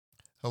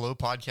Hello,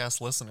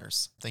 podcast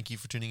listeners. Thank you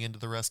for tuning into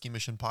the Rescue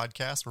Mission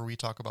podcast, where we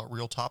talk about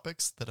real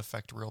topics that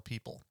affect real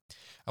people.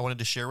 I wanted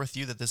to share with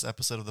you that this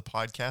episode of the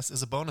podcast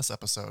is a bonus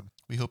episode.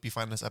 We hope you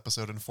find this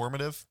episode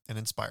informative and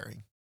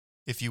inspiring.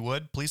 If you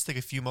would, please take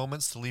a few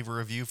moments to leave a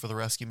review for the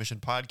Rescue Mission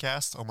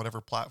podcast on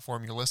whatever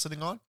platform you're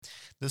listening on.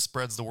 This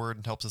spreads the word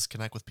and helps us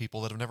connect with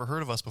people that have never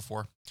heard of us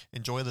before.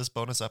 Enjoy this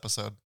bonus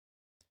episode.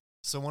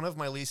 So one of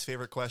my least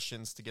favorite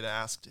questions to get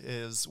asked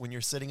is when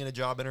you're sitting in a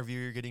job interview,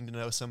 you're getting to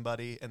know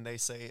somebody, and they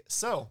say,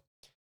 "So,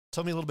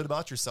 tell me a little bit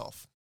about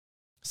yourself."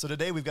 So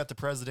today we've got the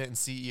president and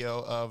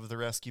CEO of the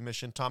Rescue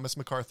Mission, Thomas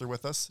McArthur,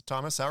 with us.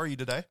 Thomas, how are you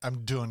today?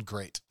 I'm doing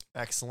great.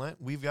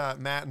 Excellent. We've got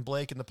Matt and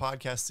Blake in the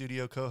podcast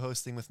studio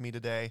co-hosting with me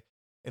today,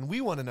 and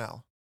we want to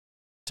know,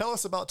 tell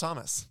us about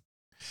Thomas.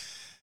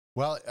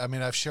 Well, I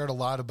mean, I've shared a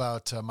lot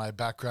about my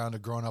background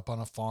of growing up on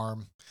a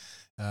farm,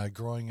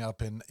 growing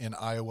up in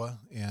Iowa,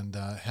 and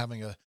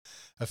having a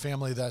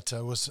family that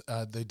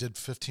they did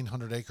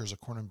 1,500 acres of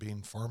corn and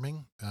bean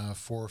farming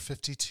for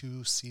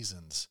 52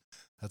 seasons.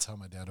 That's how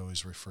my dad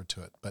always referred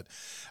to it. But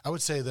I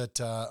would say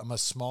that I'm a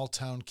small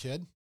town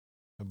kid,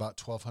 about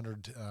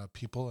 1,200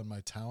 people in my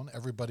town.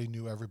 Everybody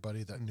knew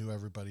everybody that knew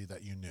everybody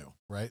that you knew,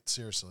 right?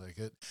 Seriously.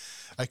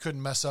 I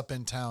couldn't mess up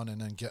in town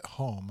and then get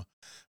home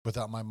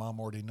without my mom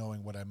already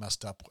knowing what I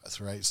messed up with,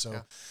 right?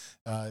 So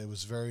it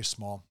was very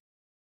small.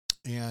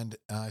 And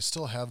I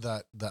still have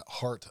that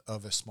heart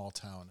of a small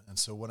town. And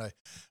so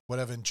what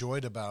I've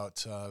enjoyed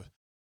about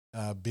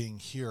being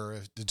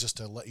here, just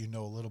to let you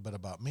know a little bit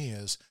about me,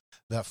 is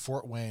that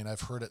Fort Wayne,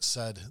 I've heard it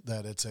said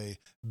that it's a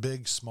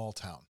big, small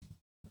town.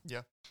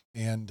 Yeah.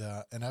 And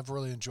I've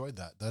really enjoyed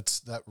that.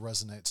 That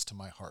resonates to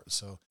my heart.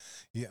 So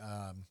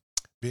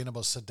being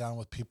able to sit down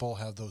with people,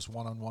 have those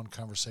one-on-one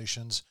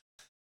conversations,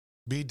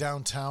 be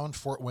downtown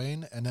Fort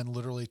Wayne, and then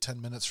literally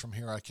 10 minutes from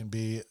here, I can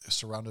be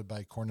surrounded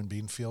by corn and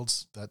bean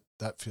fields.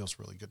 That feels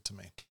really good to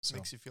me. So,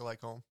 makes you feel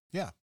like home.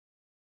 Yeah.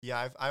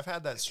 Yeah. I've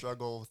had that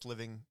struggle with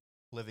living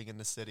in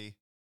the city.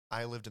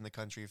 I lived in the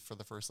country for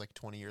the first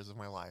 20 years of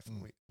my life.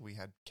 And we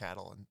had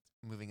cattle, and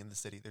moving in the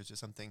city, there's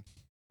just something,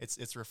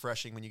 it's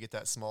refreshing when you get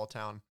that small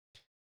town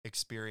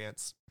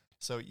experience.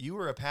 So you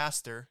were a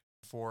pastor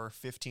for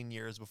 15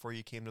 years before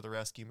you came to the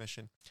Rescue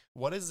Mission.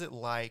 What is it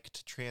like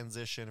to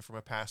transition from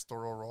a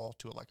pastoral role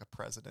to a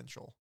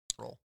presidential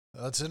role?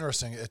 That's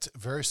interesting. It's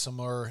very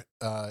similar.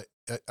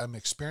 I'm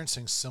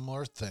experiencing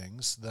similar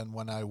things than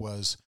when I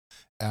was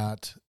in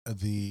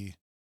the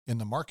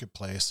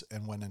marketplace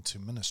and went into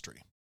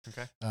ministry.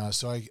 Okay.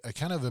 So I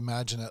kind of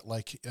imagine it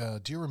like,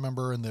 do you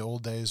remember in the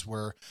old days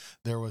where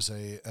there was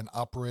an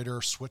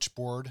operator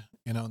switchboard,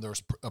 and there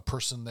was a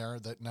person there?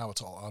 That now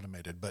it's all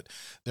automated, but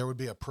there would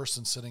be a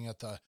person sitting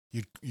at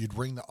you'd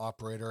ring the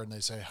operator and they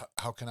say,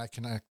 how can I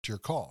connect your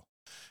call?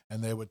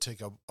 And they would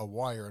take a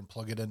wire and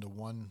plug it into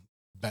one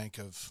bank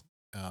of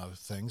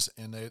things,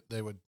 and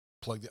they would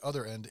plug the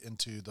other end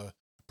into the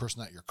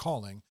person that you're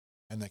calling,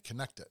 and they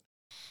connect it.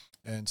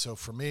 And so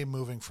for me,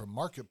 moving from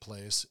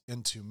marketplace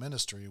into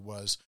ministry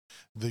was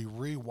the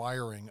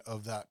rewiring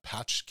of that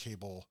patch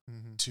cable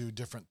to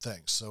different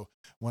things. So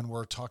when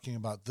we're talking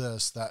about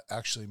this, that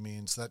actually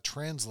means that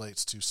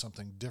translates to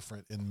something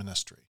different in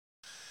ministry.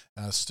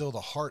 Still,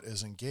 the heart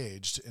is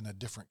engaged in a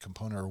different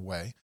component or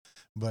way,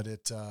 but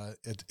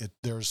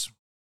there's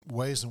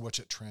ways in which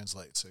it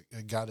translates.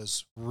 God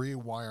is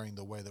rewiring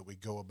the way that we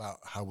go about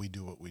how we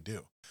do what we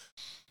do.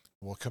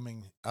 Well,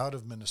 coming out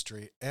of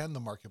ministry and the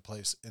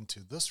marketplace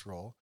into this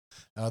role,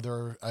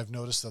 I've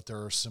noticed that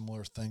there are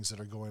similar things that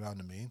are going on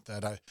to me,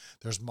 that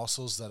there's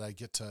muscles that I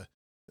get to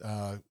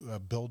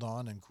build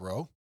on and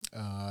grow,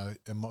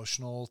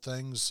 emotional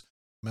things,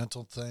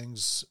 mental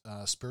things,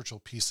 spiritual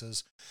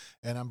pieces,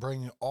 and I'm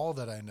bringing all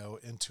that I know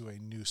into a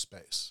new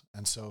space.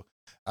 And so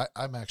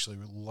I'm actually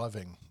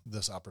loving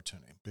this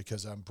opportunity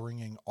because I'm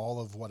bringing all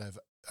of what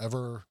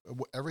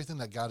everything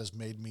that God has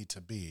made me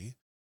to be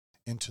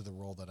into the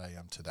role that I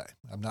am today.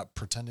 I'm not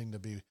pretending to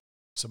be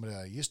somebody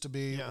I used to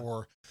be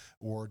or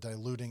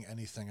diluting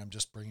anything. I'm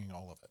just bringing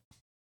all of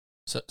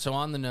it. So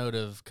on the note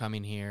of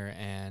coming here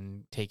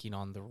and taking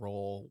on the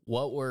role,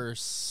 what were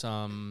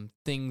some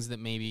things that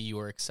maybe you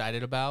were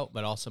excited about,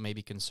 but also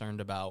maybe concerned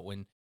about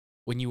when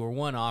you were,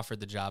 one, offered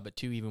the job, but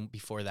two, even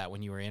before that,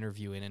 when you were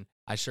interviewing? And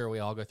I'm sure we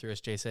all go through,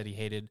 as Jay said, he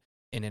hated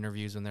in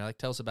interviews when they're like,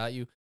 tell us about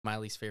you. My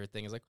least favorite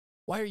thing is like,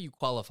 why are you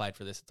qualified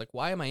for this? It's like,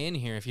 why am I in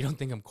here if you don't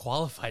think I'm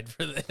qualified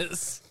for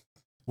this?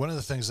 One of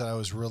the things that I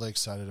was really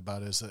excited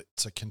about is that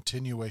it's a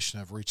continuation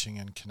of reaching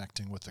and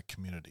connecting with the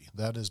community.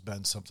 That has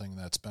been something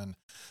that's been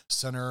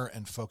center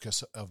and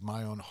focus of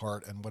my own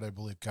heart and what I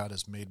believe God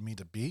has made me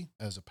to be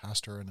as a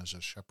pastor and as a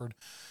shepherd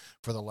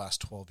for the last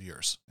 12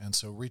 years. And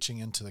so reaching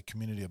into the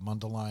community of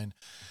Mundelein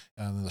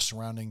and the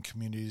surrounding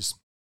communities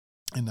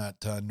in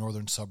that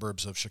northern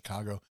suburbs of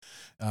Chicago,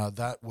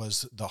 that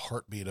was the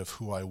heartbeat of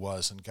who I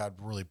was, and God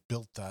really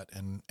built that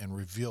and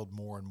revealed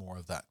more and more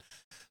of that.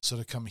 So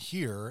to come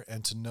here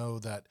and to know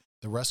that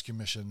the Rescue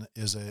Mission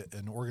is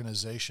an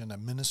organization, a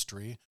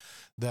ministry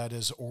that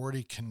is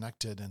already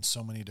connected in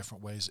so many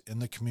different ways in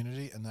the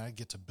community, and that I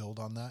get to build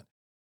on that,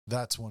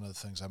 that's one of the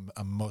things I'm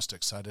most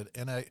excited.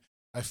 And I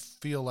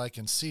feel like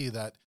and see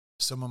that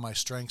some of my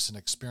strengths and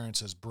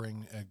experiences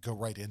go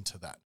right into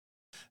that.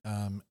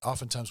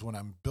 Oftentimes when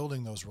I'm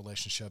building those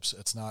relationships,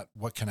 it's not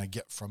what can I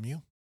get from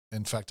you?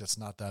 In fact, it's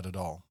not that at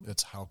all.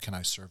 It's how can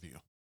I serve you?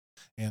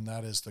 And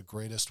that is the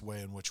greatest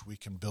way in which we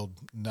can build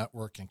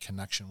network and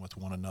connection with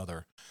one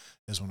another,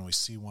 is when we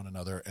see one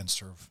another and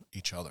serve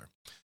each other.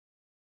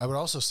 I would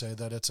also say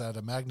that it's at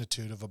a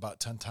magnitude of about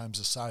 10 times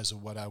the size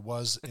of what I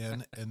was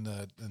in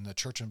the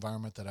church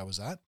environment that I was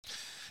at.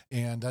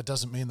 And that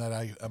doesn't mean that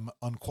I am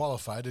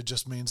unqualified. It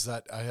just means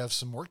that I have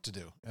some work to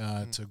do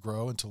to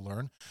grow and to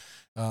learn,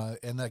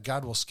 and that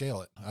God will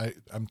scale it.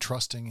 I'm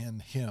trusting in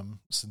Him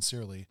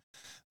sincerely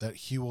that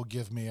He will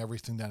give me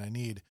everything that I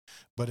need.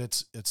 But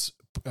it's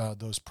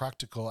those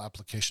practical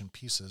application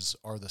pieces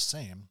are the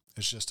same.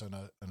 It's just on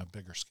a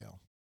bigger scale.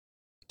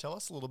 Tell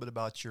us a little bit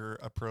about your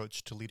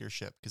approach to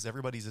leadership, because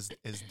everybody's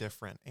is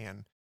different.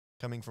 And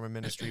coming from a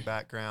ministry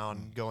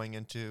background, going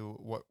into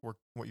what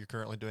you're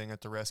currently doing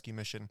at the Rescue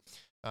Mission,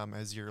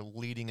 as you're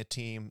leading a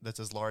team that's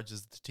as large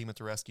as the team at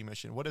the Rescue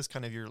Mission, what is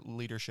kind of your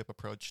leadership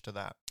approach to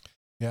that?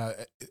 Yeah,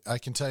 I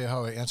can tell you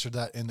how I answered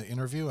that in the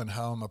interview and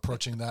how I'm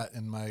approaching that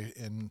in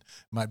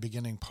my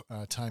beginning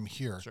time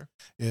here. Sure.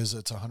 Is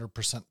it's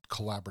 100%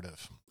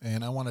 collaborative.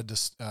 And I want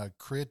to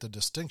create the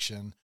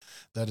distinction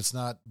that it's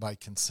not by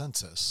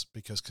consensus,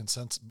 because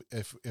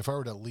if I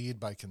were to lead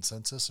by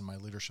consensus in my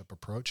leadership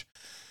approach,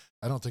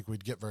 I don't think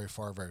we'd get very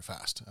far very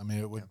fast. I mean,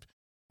 it would.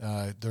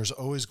 Yeah. There's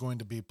always going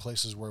to be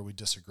places where we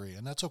disagree,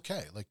 and that's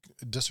okay. Like,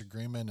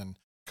 disagreement and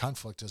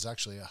conflict is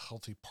actually a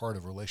healthy part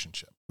of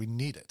relationship. We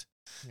need it.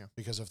 Yeah.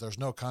 Because if there's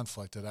no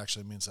conflict, it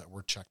actually means that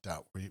we're checked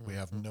out. We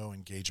have no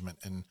engagement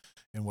in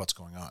what's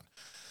going on.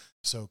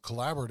 So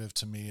collaborative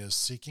to me is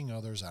seeking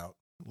others out,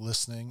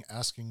 listening,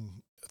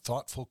 asking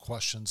thoughtful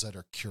questions that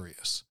are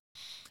curious.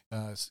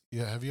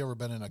 Have you ever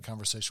been in a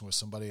conversation with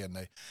somebody and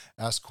they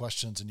ask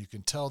questions and you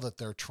can tell that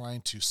they're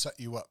trying to set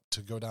you up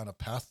to go down a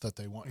path that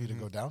they want you to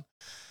go down?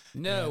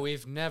 No,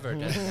 we've never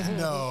done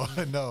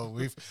that. No,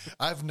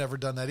 I've never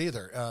done that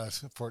either. I'm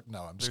just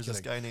kidding. There's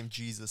this guy named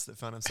Jesus that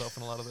found himself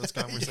in a lot of those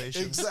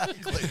conversations.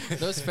 Exactly.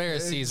 Those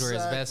Pharisees were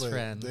his best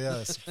friend.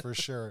 Yes, for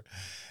sure.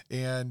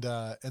 And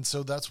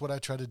so that's what I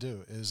try to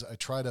do. Is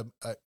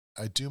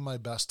I do my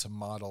best to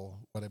model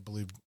what I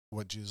believe,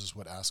 what Jesus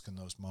would ask in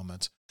those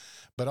moments,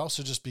 but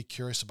also just be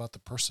curious about the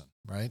person.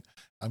 Right?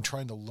 I'm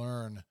trying to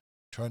learn,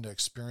 trying to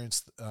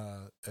experience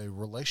a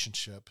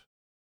relationship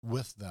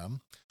with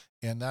them.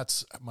 And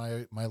that's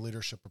my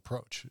leadership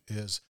approach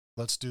is,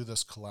 let's do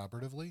this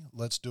collaboratively.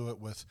 Let's do it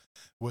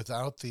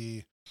without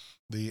the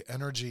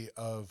energy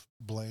of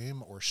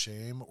blame or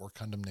shame or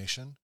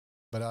condemnation,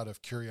 but out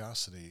of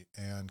curiosity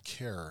and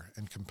care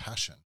and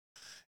compassion.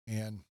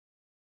 And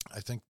I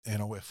think,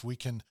 if we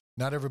can,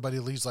 not everybody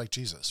leads like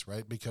Jesus,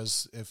 right?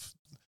 Because if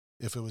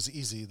it was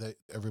easy, that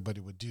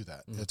everybody would do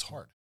that. Mm-hmm. It's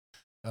hard.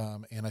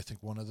 And I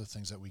think one of the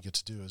things that we get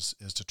to do is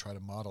to try to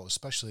model,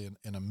 especially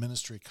in a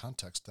ministry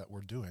context that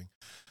we're doing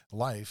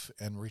life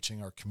and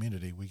reaching our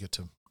community, we get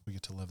to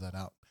live that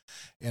out.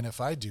 And if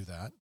I do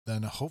that,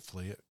 then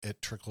hopefully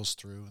it trickles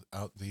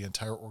throughout the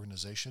entire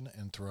organization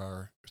and through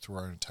our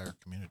entire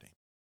community.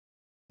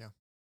 Yeah.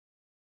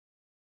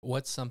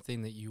 What's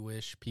something that you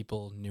wish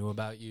people knew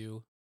about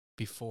you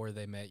before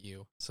they met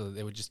you, so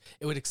it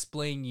would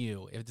explain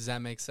you? Does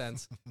that make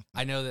sense?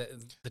 I know that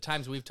the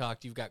times we've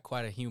talked, you've got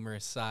quite a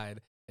humorous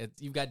side.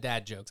 You've got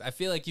dad jokes. I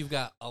feel like you've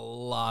got a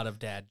lot of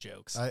dad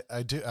jokes.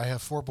 I do. I have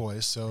 4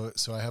 boys, so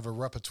I have a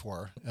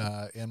repertoire,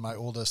 and my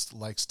oldest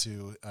likes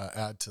to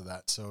add to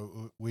that.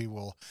 So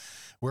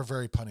we're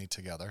very punny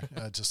together.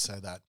 Just say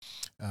that,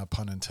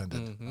 pun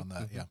intended on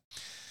that. Mm-hmm. Yeah,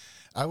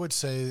 I would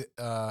say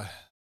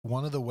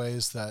one of the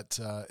ways that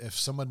if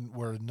someone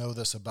were to know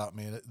this about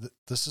me,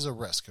 this is a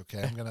risk.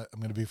 Okay, I'm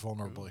gonna be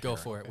vulnerable. Go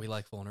for it. We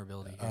like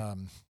vulnerability here.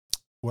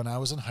 When I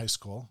was in high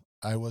school,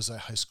 I was a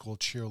high school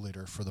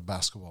cheerleader for the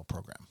basketball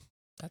program.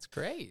 That's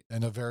great.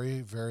 In a very,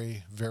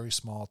 very, very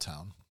small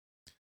town.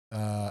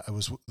 I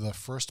was the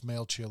first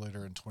male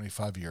cheerleader in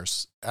 25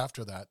 years.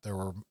 After that, there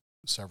were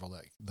several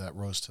that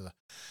rose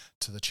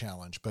to the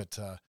challenge. But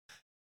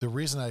the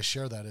reason I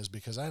share that is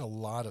because I had a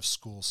lot of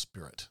school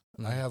spirit.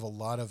 Mm-hmm. I have a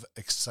lot of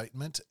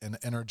excitement and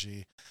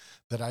energy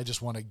that I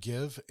just want to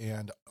give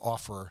and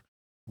offer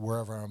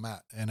wherever I'm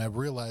at. And I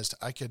realized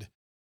I could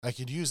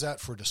use that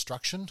for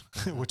destruction,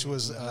 which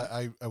was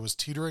I was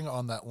teetering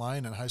on that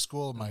line in high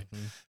school, my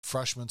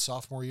freshman,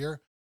 sophomore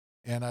year.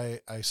 And I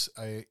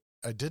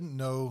didn't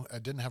know, I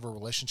didn't have a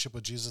relationship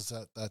with Jesus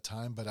at that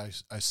time, but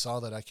I saw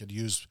that I could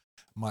use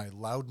my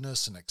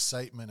loudness and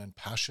excitement and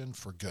passion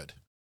for good.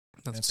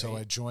 That's and great. So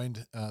I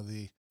joined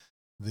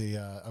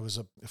I was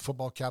a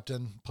football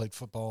captain, played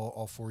football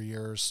all 4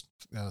 years,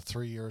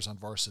 3 years on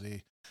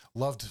varsity,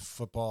 loved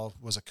football,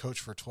 was a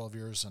coach for 12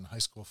 years in high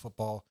school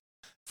football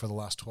for the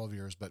last 12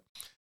 years. But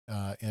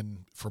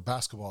for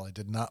basketball, I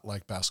did not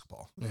like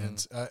basketball.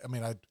 Mm-hmm.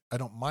 And I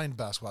don't mind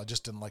basketball. I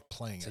just didn't like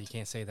playing it. So you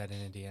can't say that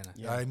in Indiana.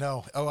 Yeah. I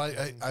know. Oh,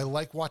 I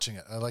like watching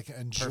it. I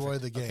enjoy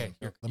the game.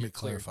 Okay. Let me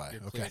clarify.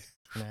 Okay.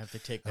 I'm gonna have to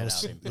take that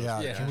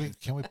out. Yeah.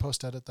 Can we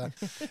post edit that?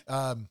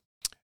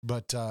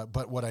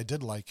 But what I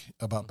did like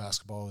about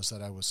basketball is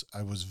that I was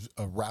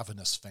a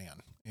ravenous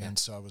fan, and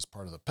so I was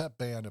part of the pep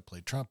band. I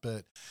played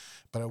trumpet,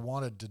 but I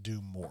wanted to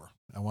do more.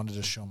 I wanted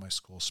to show my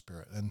school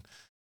spirit,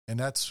 and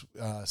that's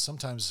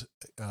sometimes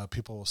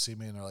people will see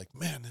me and they're like,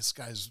 "Man, this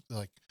guy's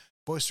like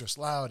boisterous,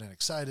 loud, and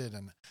excited,"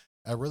 and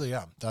I really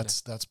am.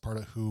 That's part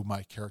of who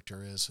my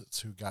character is.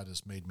 It's who God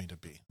has made me to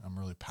be. I'm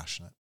really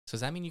passionate. So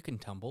does that mean you can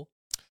tumble?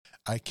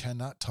 I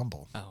cannot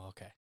tumble. Oh,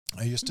 okay.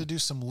 I used to do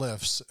some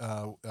lifts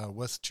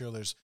with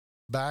cheerleaders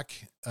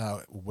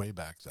way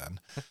back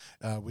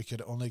then. We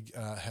could only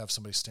have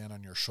somebody stand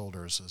on your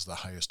shoulders as the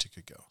highest you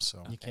could go.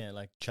 So you can't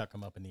like chuck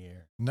them up in the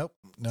air. Nope.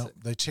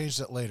 They changed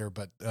it later,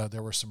 but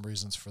there were some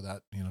reasons for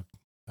that.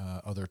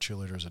 Other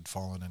cheerleaders had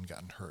fallen and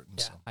gotten hurt. And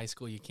so high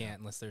school you can't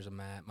unless there's a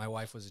mat. My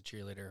wife was a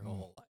cheerleader her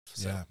whole life.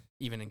 So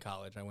even in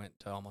college, I went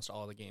to almost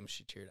all the games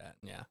she cheered at.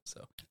 Yeah,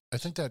 so I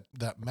think that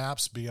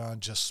maps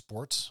beyond just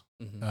sports.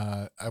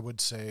 I would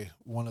say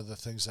one of the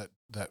things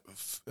that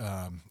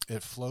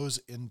it flows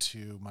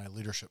into my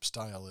leadership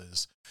style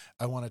is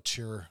I want to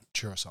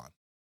cheer us on,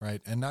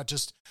 right? And not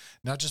just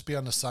be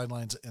on the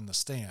sidelines in the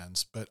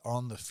stands, but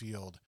on the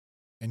field,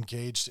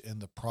 engaged in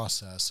the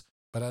process.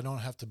 But I don't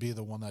have to be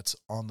the one that's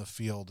on the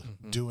field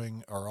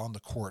doing, or on the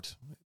court,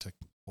 to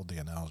hold the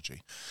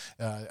analogy.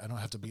 I don't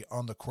have to be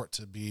on the court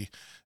to be,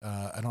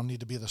 I don't need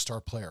to be the star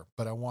player,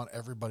 but I want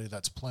everybody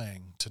that's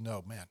playing to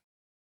know, man,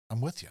 I'm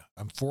with you.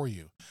 I'm for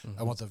you.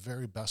 I want the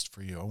very best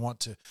for you. I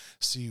want to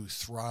see you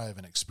thrive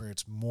and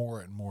experience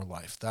more and more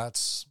life.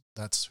 That's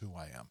who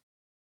I am.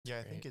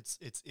 Yeah, I think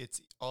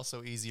it's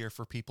also easier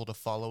for people to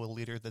follow a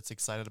leader that's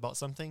excited about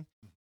something,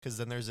 because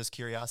then there's this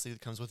curiosity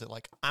that comes with it.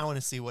 Like, I want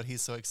to see what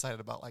he's so excited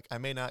about. Like, I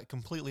may not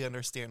completely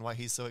understand why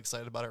he's so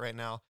excited about it right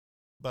now,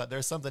 but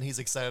there's something he's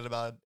excited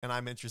about, and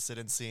I'm interested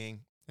in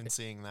seeing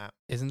that.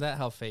 Isn't that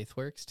how faith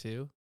works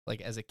too? Like,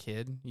 as a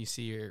kid, you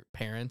see your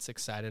parents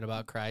excited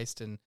about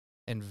Christ and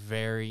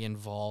very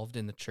involved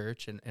in the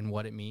church and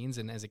what it means.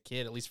 And as a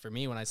kid, at least for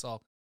me, when I saw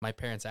my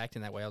parents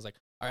acting that way, I was like,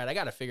 all right, I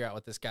got to figure out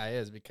what this guy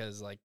is, because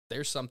like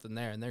there's something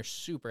there, and they're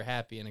super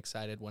happy and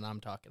excited when I'm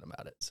talking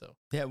about it. So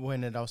yeah,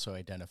 when it also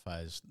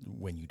identifies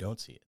when you don't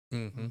see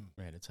it,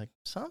 right? It's like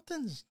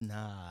something's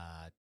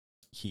not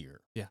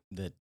here. Yeah,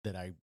 that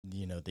I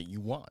that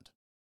you want.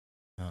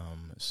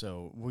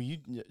 So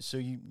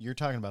you're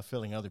talking about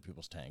filling other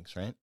people's tanks,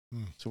 right?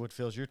 So what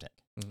fills your tank?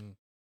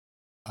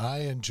 I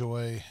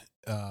enjoy.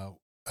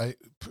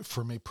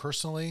 For me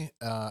personally,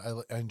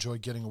 I enjoy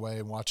getting away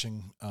and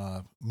watching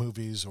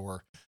movies,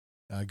 or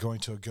going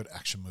to a good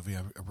action movie.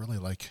 I really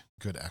like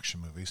good action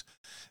movies.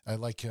 I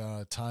like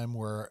a time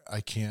where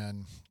I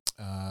can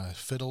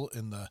fiddle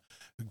in the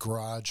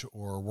garage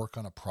or work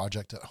on a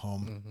project at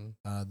home.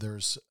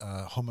 There's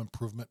home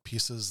improvement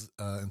pieces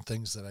and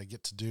things that I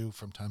get to do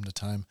from time to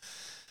time.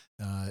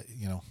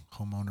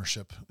 Home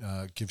ownership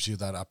gives you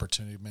that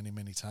opportunity many,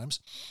 many times.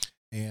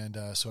 And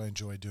so I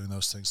enjoy doing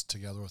those things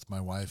together with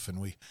my wife, and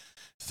we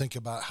think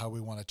about how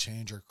we want to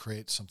change or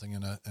create something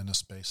in a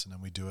space, and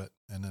then we do it,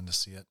 and then to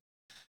see it.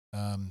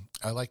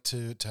 I like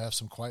to have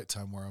some quiet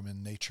time where I'm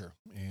in nature,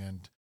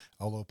 and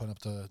I'll open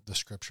up the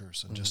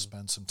scriptures and just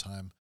spend some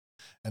time.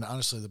 And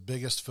honestly, the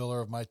biggest filler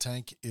of my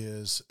tank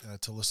is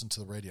to listen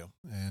to the radio.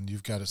 And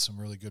you've got some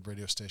really good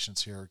radio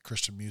stations here,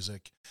 Christian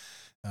music.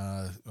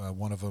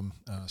 One of them,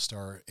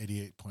 Star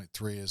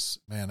 88.3, is,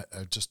 man,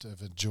 I just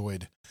have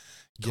enjoyed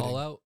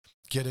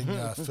getting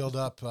filled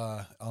up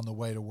on the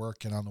way to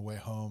work and on the way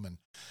home. And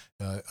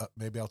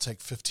maybe I'll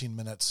take 15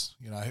 minutes.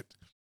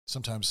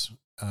 Sometimes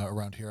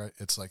around here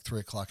it's like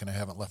 3:00 and I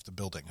haven't left the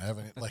building. I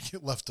haven't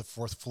left the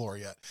 4th floor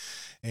yet,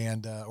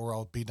 and or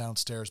I'll be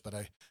downstairs. But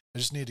I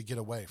just need to get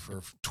away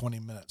for 20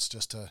 minutes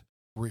just to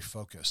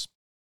refocus.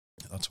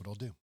 That's what I'll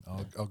do.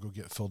 I'll go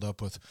get filled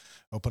up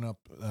open up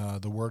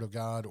the Word of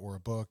God or a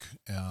book,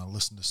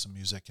 listen to some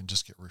music, and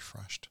just get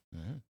refreshed.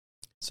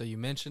 So you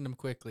mentioned them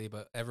quickly,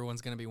 but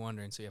everyone's going to be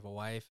wondering. So you have a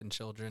wife and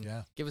children.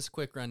 Yeah. Give us a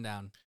quick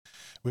rundown.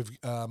 We've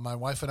my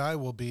wife and I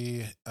will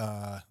be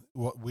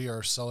we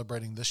are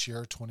celebrating this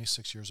year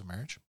 26 years of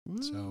marriage.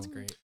 So that's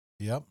great.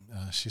 Yep.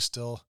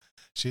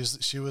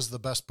 She was the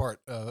best part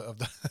of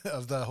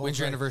the whole. When's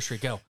your anniversary?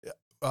 Go.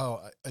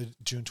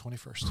 June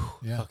 21st.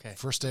 Yeah. Okay.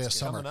 First day of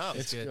summer.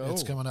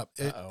 It's coming up.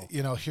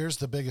 Here's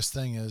the biggest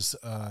thing is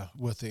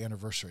with the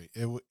anniversary.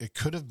 It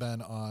could have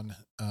been on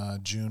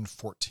June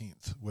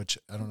 14th, which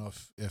I don't know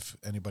if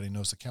anybody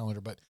knows the calendar,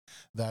 but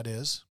that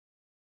is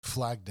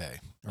Flag Day,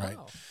 right?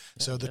 Oh,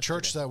 yeah, so the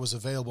church that was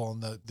available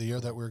on the year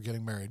that we were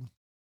getting married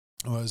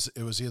was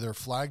either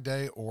Flag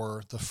Day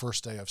or the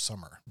first day of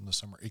summer, the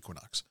summer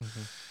equinox.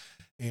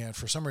 And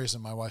for some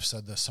reason, my wife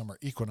said the summer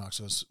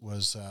equinox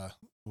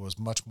was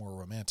much more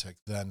romantic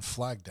than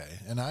Flag Day.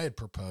 And I had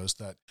proposed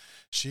that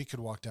she could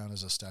walk down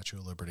as a Statue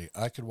of Liberty.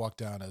 I could walk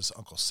down as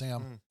Uncle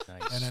Sam.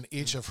 Nice. And then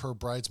each of her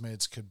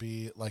bridesmaids could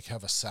be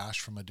have a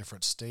sash from a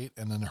different state.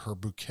 And then her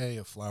bouquet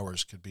of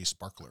flowers could be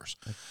sparklers.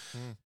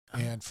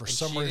 And for And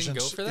some she didn't reason,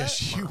 go for that?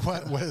 she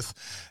went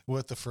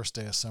with the first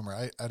day of summer.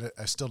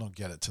 I still don't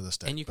get it to this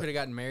day. And you but could have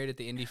gotten married at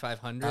the Indy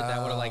 500.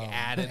 That would have like Oh.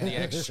 added the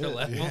extra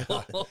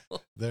level.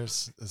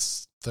 there's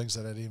things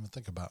that I didn't even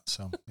think about.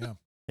 So yeah,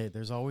 Hey,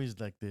 there's always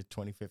like the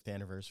 25th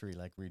anniversary,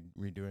 like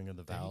redoing of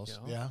the There you vows.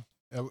 go. yeah,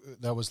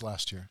 that was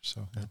last year.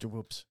 So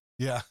Whoops.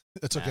 yeah,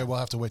 it's okay. Nah. We'll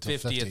have to wait till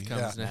 50th 50.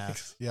 comes Yeah,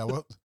 next. yeah.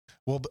 Well,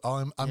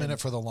 I'm Yeah. in it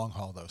for the long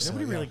haul though. So,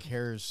 Nobody yeah. really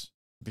cares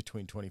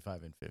between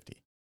 25 and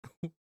 50.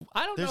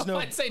 I don't There's know no-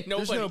 if I'd say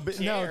There's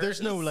nobody no, cares.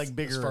 there's no like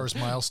bigger. As far as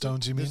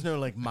milestones, you mean? there's no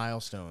like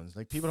milestones.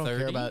 Like people don't 30?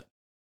 care about.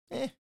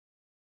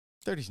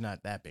 30's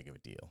not that big of a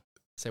deal.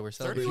 Say we're 30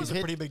 celebrating. was a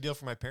hit- pretty big deal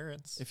for my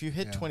parents. If you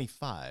hit Yeah.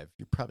 25,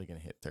 you're probably going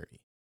to hit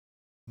 30,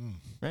 Hmm.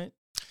 right?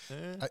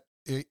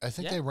 I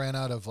think Yeah. they ran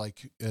out of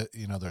like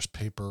there's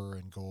paper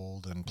and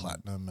gold and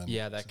platinum and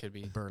Yeah, that could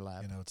be.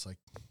 Burlap. it's like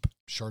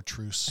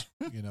chartreuse.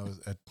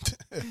 At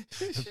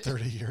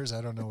 30 years,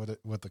 I don't know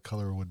what the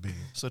color would be.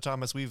 So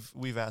Thomas,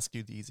 we've asked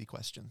you the easy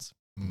questions.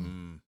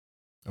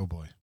 Oh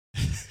boy.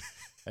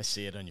 I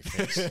see it on your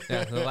face.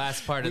 Yeah, the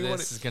last part of We this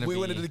wanted- is going to we be.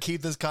 wanted to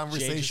keep this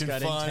conversation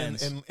got fun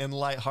intense. and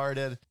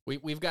lighthearted.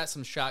 We've got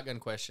some shotgun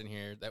question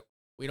here that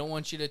we don't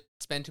want you to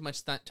spend too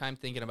much time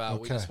thinking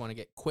about. We Okay. just want to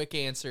get quick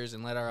answers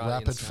and let our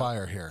audience Rapid know.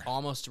 fire here.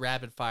 Almost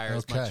rapid fire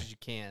as much Okay. as you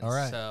can. All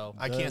right. So,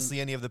 I can't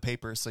see any of the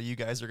papers, so you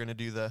guys are going to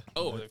do the.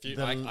 if you,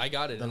 The- I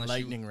got it. The unless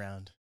lightning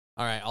round.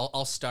 All right,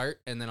 I'll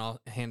start and then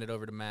I'll hand it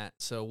over to Matt.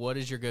 So, what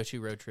is your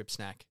go-to road trip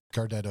snack?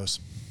 Gardettos.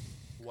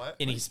 What?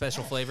 Any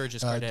special flavor?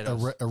 Just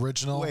Gardettos.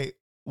 Original. Wait,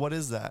 what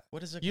is that?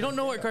 What is it? You don't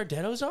know what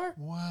Gardettos are?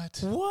 What?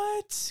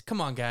 What?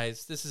 Come on,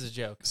 guys. This is a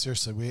joke.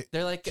 Seriously,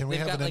 They're like Can we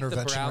they've have got an like the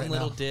intervention brown right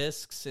little now?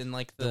 discs and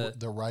like the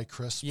rye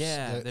crisps.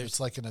 Yeah, that- there's- it's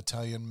like an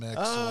Italian mix.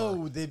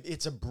 Oh, or-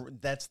 it's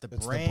that's the It's the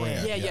brand.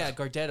 brand. yeah, Yeah.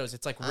 Gardettos.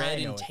 It's like I red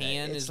know and what that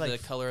tan is. is It's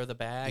like- the color of the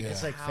bag. Yeah.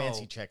 It's like How?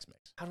 fancy Chex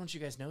Mix. How don't you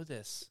guys know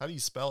this? How do you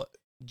spell it?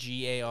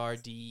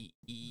 GARDETTO.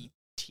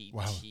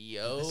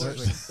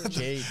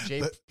 J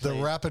the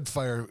played- rapid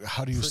fire.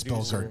 How do you spell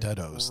Producer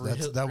Gardettos?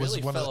 really- That was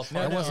really one fell of.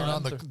 apart That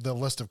wasn't there. on the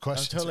list of I'm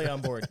questions. totally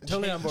on board.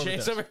 Totally on board.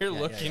 James with over this. here Yeah,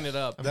 looking yeah. it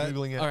up. I'm That-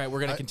 googling it. All right, we're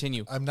gonna I-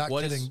 continue. I'm not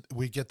What is- kidding.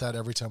 We get that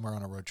every time we're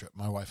on a road trip.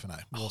 My wife and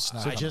I. We'll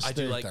snack. so on just I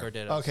do the- like there.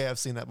 Gardettos. Okay, I've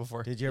seen that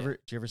before. Did you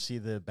ever see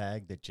the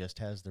bag that just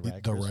has the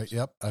rag? the crisps? right.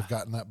 Yep, I've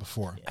gotten that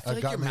before. Yeah. I feel I've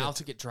like your gotten mouth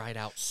would get dried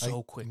out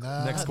so quickly.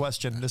 Next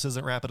question. This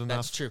isn't rapid enough.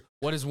 That's true.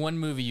 What is one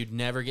movie you'd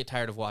never get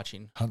tired of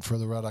watching? Hunt for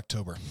the Red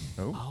October.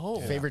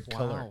 Oh, Favorite wow.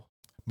 color?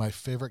 My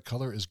favorite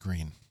color is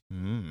green.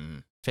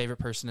 Favorite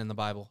person in the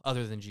Bible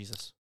other than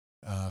Jesus?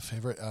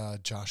 Favorite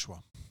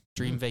Joshua.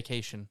 Dream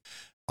vacation.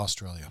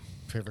 Australia.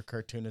 Favorite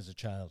cartoon as a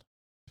child?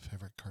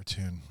 Favorite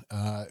cartoon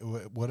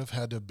would have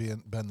had to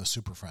been the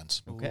Super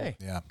Friends. Okay.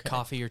 Yeah,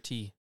 Coffee or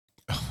tea?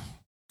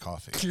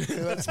 coffee.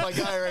 That's my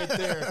guy right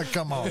there.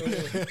 Come on.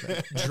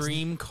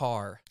 Dream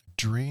car.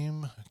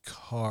 Dream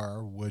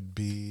car would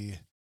be.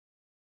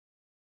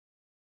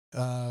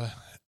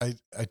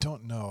 I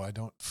don't know. I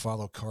don't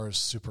follow cars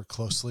super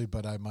closely,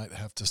 but I might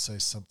have to say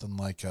something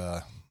like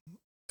a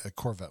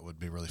Corvette would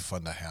be really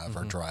fun to have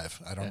or Mhm.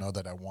 drive. I don't Yeah. know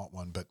that I want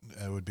one, but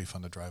it would be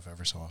fun to drive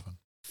every so often.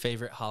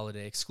 Favorite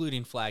holiday,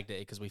 excluding Flag Day,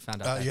 because we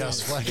found out. that Yes,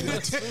 day. Flag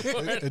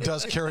Day. It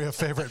does carry a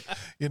favorite,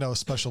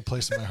 special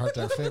place in my heart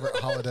there. Favorite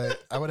holiday,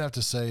 I would have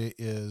to say,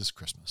 is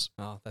Christmas.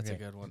 Oh, that's a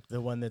Okay. good one.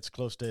 The one that's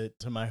close to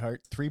my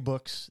heart. 3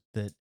 books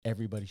that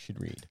everybody should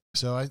read.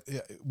 So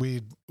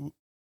we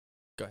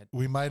Go ahead.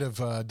 we might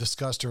have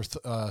discussed, or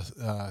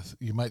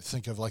you might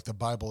think of like the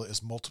Bible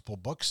as multiple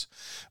books,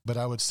 but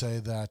I would say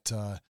that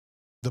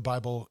the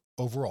Bible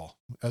overall,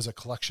 as a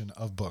collection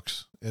of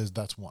books,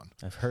 that's one.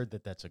 I've heard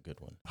that that's a good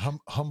one.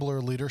 Humbler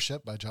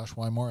Leadership by Josh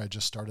Wymore. I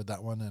just started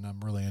that one, and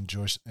I'm really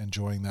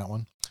enjoying that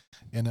one.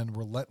 And then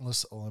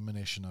Relentless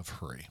Elimination of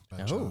Hurry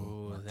by John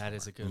Oh, Mark that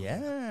is a good one.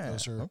 Yeah.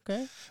 Those are-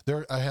 okay.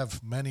 I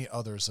have many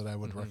others that I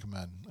would Mhm.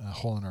 recommend.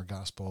 Hole in Our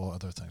Gospel,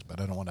 other things, but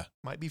I don't want to.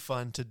 Might be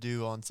fun to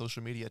do on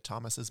social media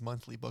Thomas's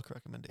monthly book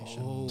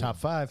recommendation. Oh, Top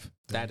 5.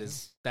 that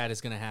is going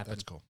to happen.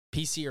 That's cool.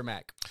 PC or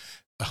Mac?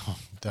 Oh,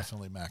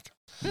 definitely Mac.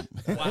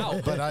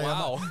 Wow. But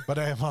wow.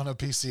 I am on a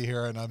PC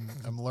here, and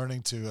I'm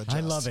learning to adjust.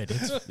 I love it.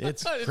 It's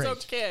It's great.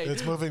 okay.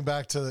 It's moving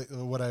back to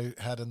what I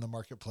had in the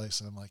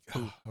marketplace, and I'm like,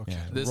 oh, okay.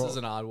 Yeah. This Roll- is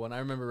an odd one. I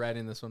remember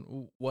writing this one.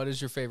 Ooh, what is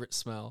your favorite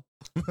smell?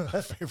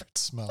 favorite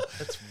smell.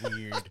 That's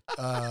weird.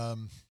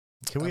 Um,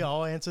 Can we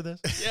all answer this?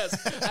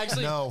 Yes,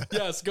 actually, No.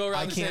 yes. Go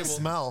around I the can't table.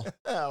 smell.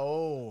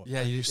 Oh.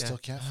 Yeah, you still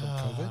can't from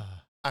COVID?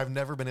 I've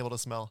never been able to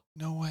smell.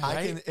 No way.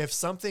 I can if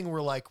something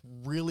were like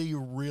really,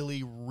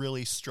 really,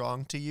 really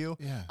strong to you,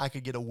 Yeah. I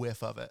could get a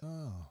whiff of it.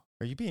 Oh.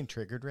 Are you being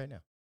triggered right now?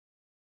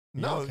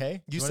 You No,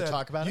 okay? You wanna said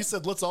talk about you it?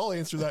 said let's all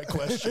answer that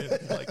question.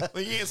 like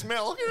you can't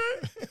smell.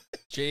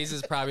 Jay's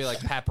is probably like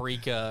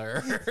paprika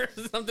or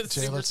something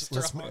Jay, super let's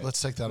strong.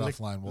 let's take that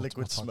offline. We'll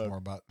liquid talk smoke. more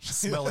about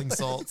Smelling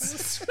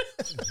salts.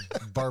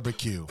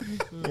 barbecue.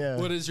 Yeah.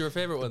 What is your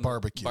favorite one?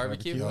 Barbecue.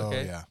 Barbecue. Oh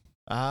Okay. yeah.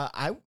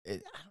 I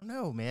don't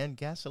know, man.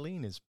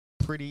 Gasoline is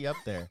pretty up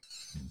there.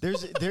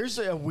 There's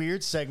a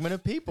weird segment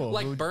of people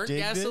Like who burnt dig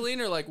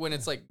gasoline, or like when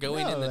it's like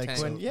going in the like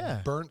tank.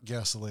 when, Burnt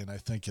gasoline, I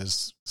think,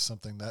 is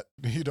something that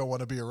you don't want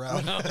to be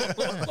around. No.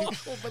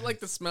 But like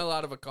the smell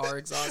out of a car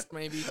exhaust,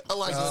 maybe. I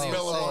like the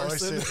smell of I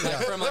arson. see.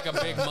 Like from like a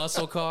big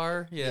muscle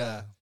car.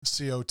 Yeah.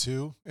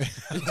 CO2.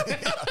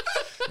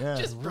 Yeah.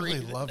 Just really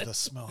breathe. love the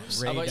smell.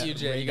 How about you,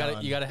 Jay?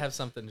 Radon. You gotta have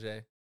something,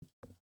 Jay.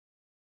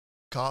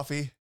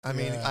 Coffee. I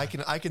mean, Yeah.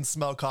 I can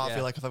smell coffee.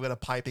 Yeah. Like if I've got a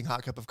piping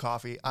hot cup of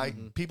coffee,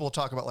 Mhm. people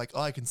talk about like,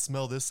 oh, I can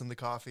smell this in the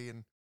coffee,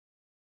 and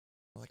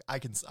like I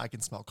can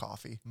smell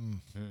coffee.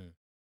 Mm.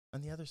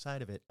 On the other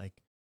side of it, like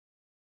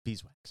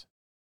beeswax.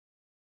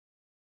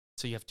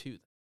 So you have two.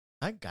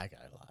 I got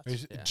a lot.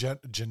 Is it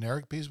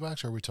generic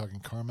beeswax? Or are we talking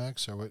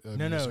Carmex? Or what?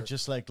 No,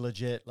 just like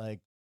legit,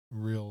 like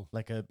real.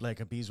 like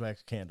a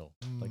beeswax candle,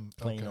 like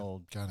plain okay.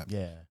 old. Got it.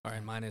 Yeah. All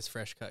right, mine is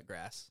fresh cut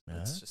grass.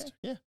 It's Okay. just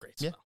Yeah. great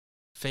Yeah. smell.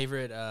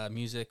 Favorite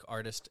music,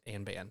 artist,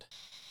 and band.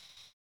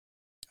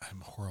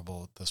 I'm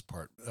horrible at this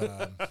part.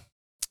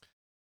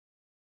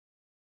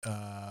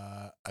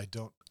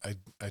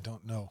 I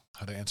don't know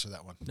how to answer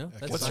that one. No, I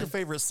that's guess What's your fine.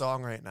 favorite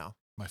song right now?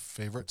 my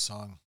favorite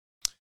song?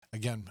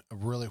 Again,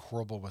 really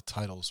horrible with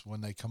titles.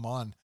 When they come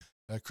on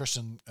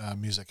Christian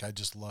music, I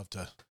just love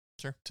to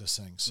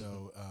sing.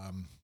 So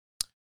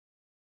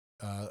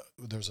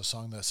there's a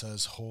song that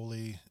says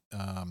 "Holy."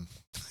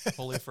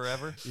 Holy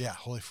Forever. Yeah,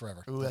 "Holy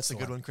Forever." Ooh, that's a the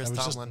good one, Chris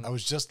Tomlin. I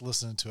was just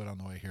listening to it on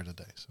the way here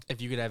today. So.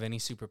 If you could have any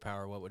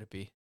superpower, what would it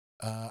be?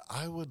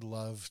 I would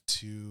love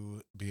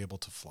to be able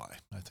to fly.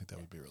 I think that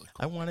would be really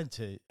I cool. wanted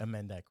to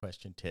amend that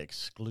question to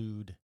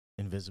exclude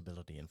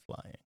invisibility and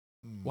flying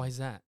Why is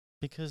that?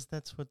 because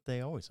that's what they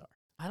always are.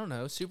 I don't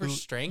know. Super Ooh,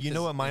 strength. You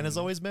know is- what mine has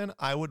always been?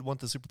 I would want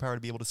the superpower to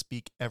be able to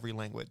speak every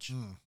language.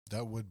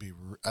 That would be.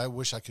 I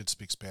wish I could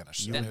speak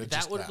Spanish. I That, mean, that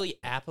just would be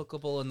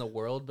applicable in the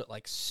world, but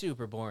like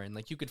super boring.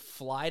 Like you could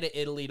fly to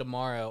Italy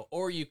tomorrow,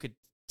 or you could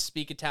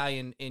speak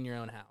Italian in your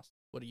own house.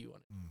 What do you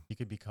want? You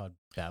could be called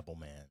Babble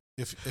Man.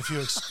 If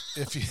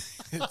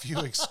you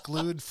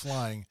exclude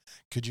flying,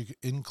 could you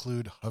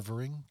include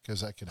hovering?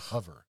 Because I could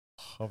hover.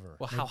 Hover.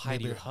 Well, how high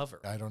do you Maybe- hover?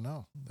 I don't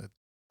know.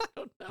 I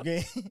don't know.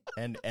 Okay.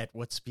 And at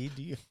what speed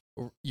do you?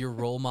 Your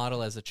role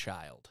model as a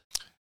child,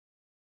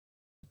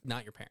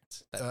 not your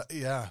parents. That's-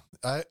 Yeah,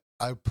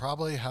 I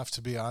probably have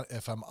to be on.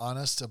 If I'm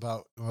honest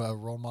about a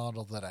role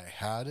model that I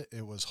had,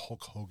 it was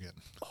Hulk Hogan.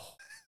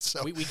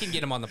 So we can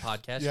get him on the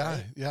podcast. yeah,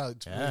 right? yeah,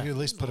 Yeah. We can at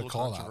least It's a put a little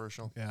call out.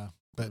 controversial. Yeah,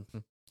 but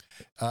Mhm.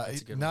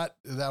 That's a good one. not.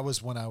 That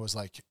was when I was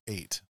like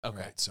 8. Okay.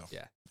 Right, so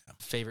Yeah.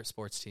 Favorite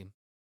sports team.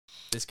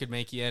 This could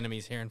make you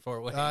enemies here in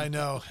Fort Wayne. I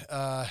know.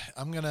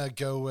 I'm gonna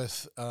go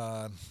with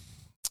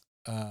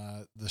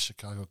the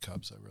Chicago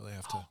Cubs. I really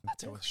have to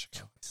That's go a with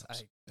Chicago choice.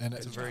 Cubs. And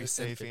It's a very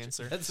safe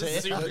answer. That's Say a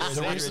it. super The So safe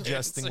you're reason-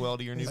 adjusting answer. well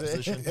to your new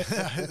position.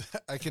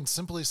 I can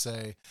simply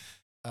say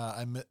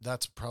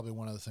that's probably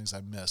one of the things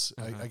I miss.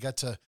 I got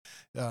to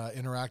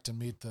interact and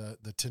meet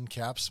the Tin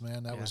Caps,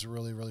 man. That Yeah. was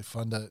really, really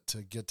fun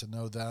to get to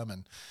know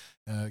them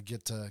and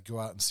get to go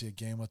out and see a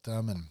game with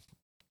them.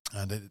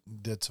 And they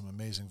did some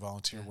amazing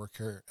volunteer work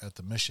here at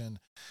the mission.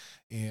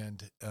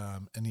 And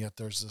yet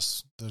there's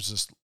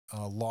this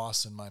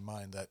loss in my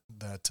mind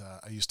that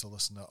I used to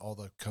listen to all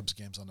the Cubs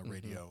games on the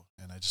radio.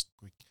 And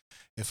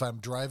if I'm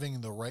driving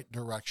in the right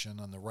direction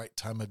on the right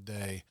time of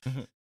day,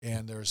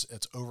 and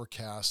it's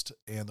overcast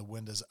and the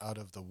wind is out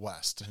of the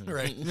west,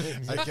 right?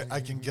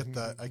 I can get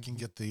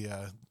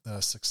the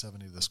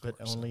 670 this But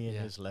course. only in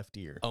Yeah. his left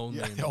ear. Only,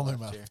 Yeah, in the only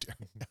left my ear. left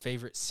ear.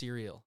 Favorite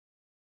cereal.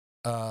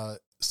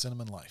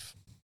 Cinnamon Life.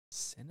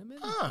 Cinnamon.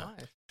 Ah.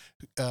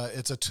 Why?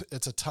 It's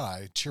a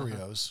tie.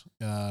 Cheerios.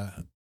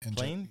 And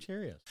Plain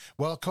Cheerios.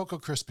 well, Cocoa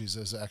Krispies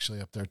is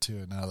actually up there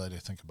too. Now that I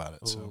think about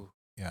it, so Ooh.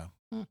 yeah,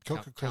 Count-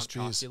 Cocoa Count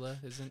Krispies.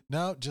 Chocula isn't.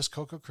 No, just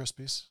Cocoa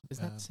Krispies.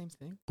 Isn't that the same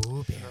thing?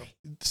 Blueberry.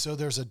 So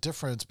there's a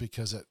difference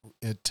because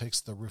it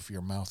takes the roof of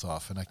your mouth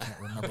off, and I can't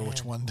remember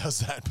which one does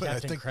that. But I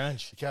Captain think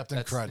Crunch. Captain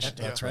That's- Crunch.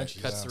 Captain That's Crunch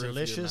right. cuts the roof of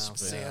your delicious. mouth. but-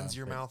 Sands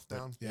your but- mouth but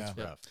down. Yeah. It's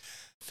rough.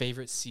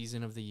 Favorite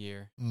season of the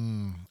year.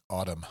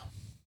 Autumn.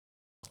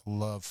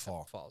 Love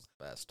fall. Fall's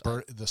the best.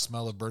 The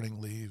smell of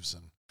burning leaves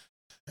and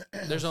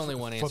There's only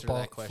one answer to football,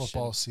 that question.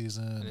 Football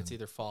season, and it's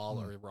either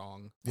fall or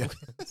wrong. yeah.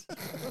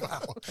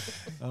 Wow.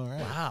 All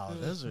right. Wow,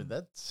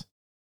 that's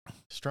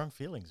strong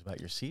feelings about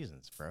your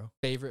seasons, bro.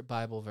 Favorite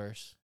Bible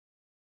verse.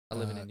 I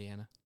live in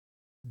Indiana.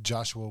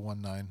 Joshua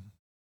 1:9.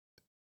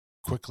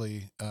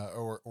 Quickly,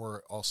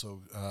 or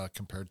also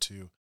compared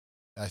to,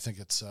 I think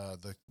it's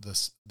the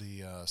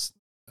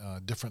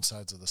different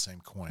sides of the same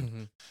coin.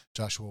 Mhm.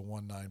 Joshua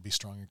 1:9. Be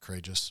strong and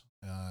courageous.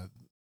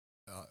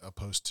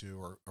 Opposed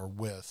to or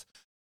with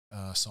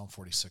Psalm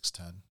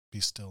 46:10. Be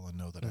still and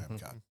know that I am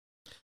God.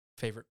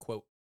 Favorite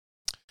quote.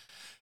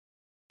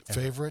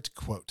 Favorite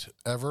quote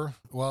ever?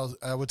 Well,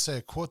 I would say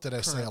a quote that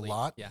I say a Currently.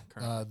 lot. Yeah,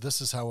 currently.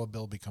 This is how a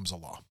bill becomes a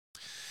law.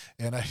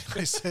 And I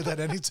say that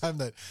anytime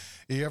that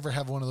you ever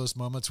have one of those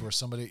moments where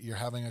you're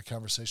having a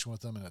conversation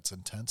with them and it's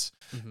intense,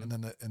 Mhm. and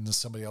then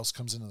somebody else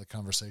comes into the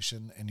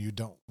conversation and you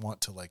don't want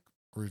to like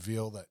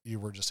reveal that you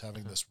were just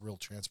having this real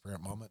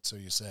transparent moment. So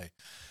you say,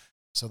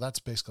 So that's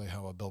basically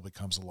how a bill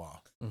becomes a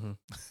law. Mm-hmm.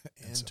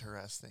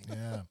 Interesting.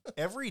 Yeah.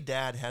 Every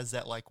dad has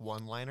that like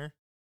one-liner.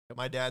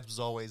 My dad's was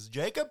always,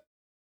 Jacob,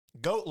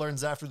 goat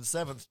learns after the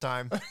 7th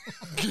time.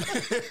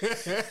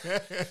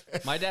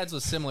 My dad's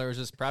was similar. It was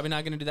just probably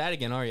not going to do that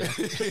again, are you?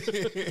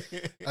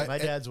 My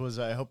dad's was,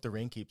 I hope the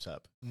rain keeps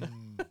up.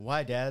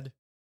 Why, Dad?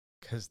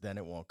 Because then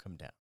it won't come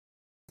down.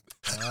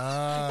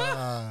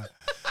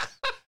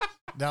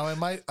 Now I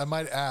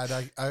might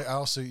add, I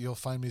also, you'll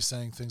find me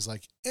saying things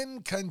like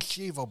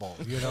inconceivable,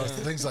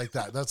 things like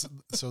that. Those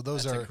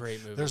That's are a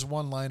great movie. There's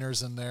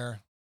one-liners in there,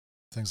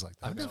 things like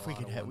I that. wonder if we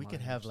could have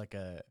one-liners. like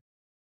a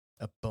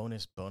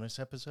bonus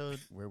episode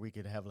where we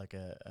could have like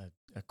a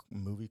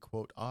movie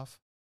quote off.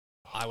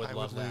 I would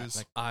love that. lose.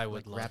 Like, I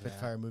would Like love rapid that.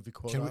 fire movie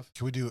quote Can off.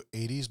 we do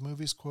 80s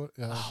movies quote?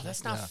 Oh,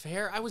 that's not yeah.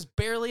 fair. I was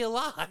barely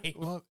alive.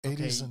 Well, Okay,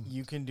 80s and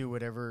you can do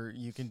whatever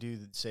you can do.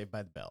 Saved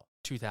by the Bell.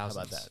 2000s. How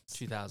about that?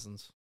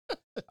 2000s.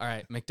 All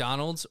right,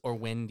 McDonald's or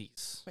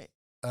Wendy's?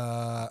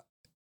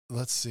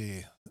 let's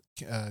see.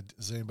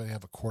 Does anybody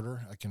have a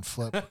quarter I can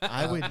flip?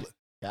 I would.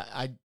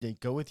 I'd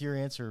go with your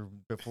answer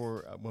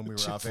before when we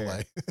were off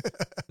air.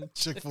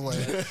 Chick-fil-A.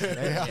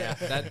 Yeah,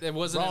 that it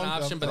wasn't Wrong- an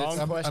option, but wrong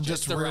it's, question. I'm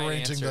just it's the right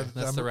rearranging answer.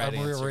 That's I'm, the right I'm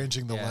answer.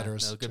 rearranging the Yeah,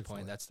 letters. No, good Chick-fil-A.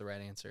 point. That's the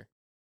right answer.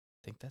 I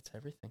think that's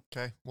everything.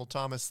 Okay. Well,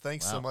 Thomas,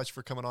 thanks so Wow. much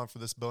for coming on for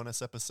this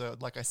bonus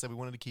episode. Like I said, we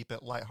wanted to keep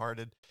it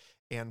lighthearted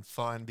and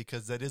fun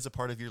because that is a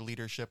part of your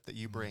leadership that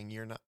you bring.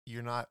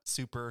 You're not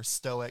super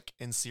stoic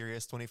and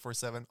serious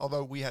 24/7.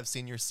 Although we have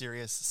seen your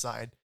serious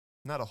side.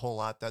 Not a whole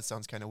lot. That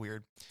sounds kind of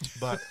weird.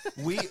 But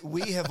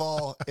we have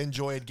all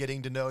enjoyed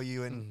getting to know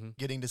you and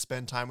getting to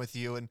spend time with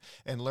you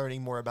and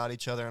learning more about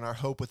each other. And our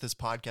hope with this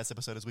podcast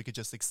episode is we could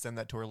just extend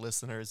that to our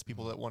listeners,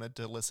 people that wanted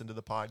to listen to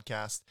the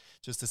podcast,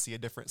 just to see a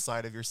different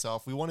side of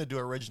yourself. We wanted to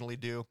originally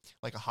do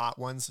like a Hot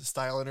Ones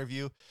style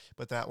interview,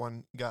 but that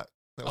one got...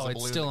 That was a It's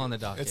balloon. still on the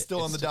docket. It's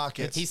still on the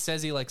docket. He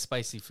says he likes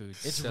spicy food.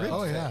 It's so- Rib.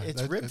 Oh, yeah.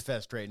 It's Rib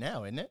Fest right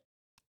now, isn't it?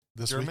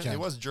 This German, weekend. it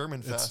was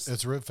German Fest.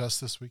 It's Rib Fest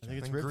this I weekend. think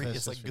it's And Rib Greek, Fest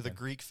it's like this the weekend.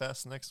 Greek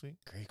Fest next week.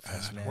 Greek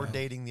Fest, man. We're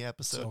dating the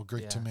It's all episode.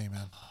 Greek to Yeah. me,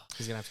 man.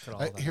 He's gonna have to cut all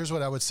that. Here's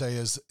what I would say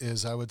is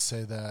I would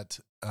say that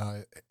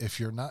if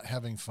you're not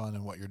having fun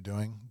in what you're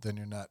doing, then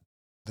you're not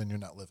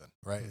living,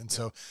 right? And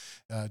so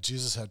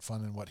Jesus had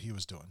fun in what he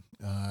was doing,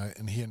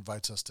 and he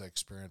invites us to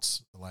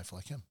experience a life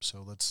like him.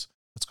 So let's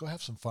go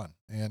have some fun,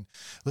 and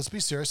let's be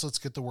serious. Let's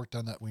get the work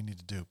done that we need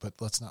to do, but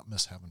let's not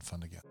miss having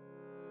fun again.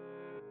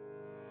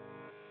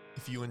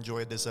 If you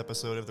enjoyed this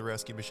episode of the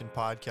Rescue Mission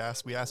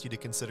Podcast, we ask you to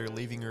consider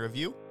leaving a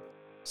review,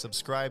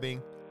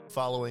 subscribing,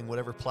 following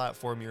whatever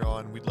platform you're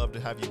on. We'd love to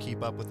have you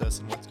keep up with us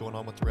and what's going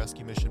on with the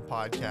Rescue Mission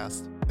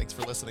Podcast. Thanks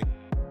for listening.